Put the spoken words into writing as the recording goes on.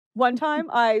One time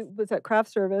I was at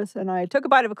craft service and I took a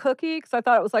bite of a cookie because I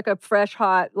thought it was like a fresh,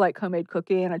 hot, like homemade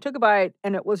cookie. And I took a bite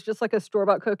and it was just like a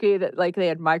store-bought cookie that like they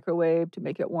had microwaved to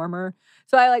make it warmer.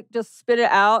 So I like just spit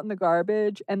it out in the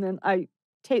garbage. And then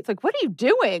Tate's like, "What are you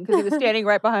doing?" Because he was standing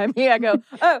right behind me. I go,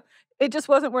 "Oh, it just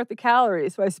wasn't worth the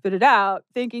calories." So I spit it out,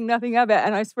 thinking nothing of it.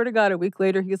 And I swear to God, a week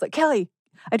later, he was like, "Kelly,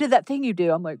 I did that thing you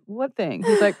do." I'm like, "What thing?"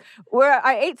 He's like, "Where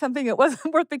I ate something that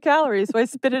wasn't worth the calories." So I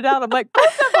spit it out. I'm like,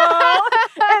 "First of all,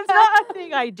 it's not a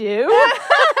thing I do.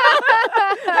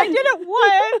 I did it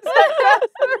once."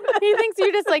 He thinks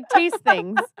you just like taste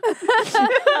things.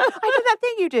 I did that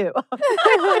thing you do.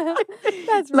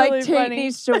 That's really like Tate funny.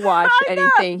 needs to watch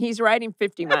anything. He's riding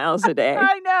 50 miles a day.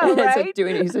 I know, right?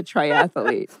 He's a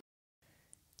triathlete.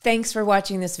 Thanks for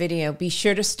watching this video. Be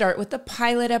sure to start with the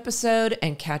pilot episode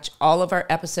and catch all of our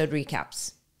episode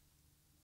recaps.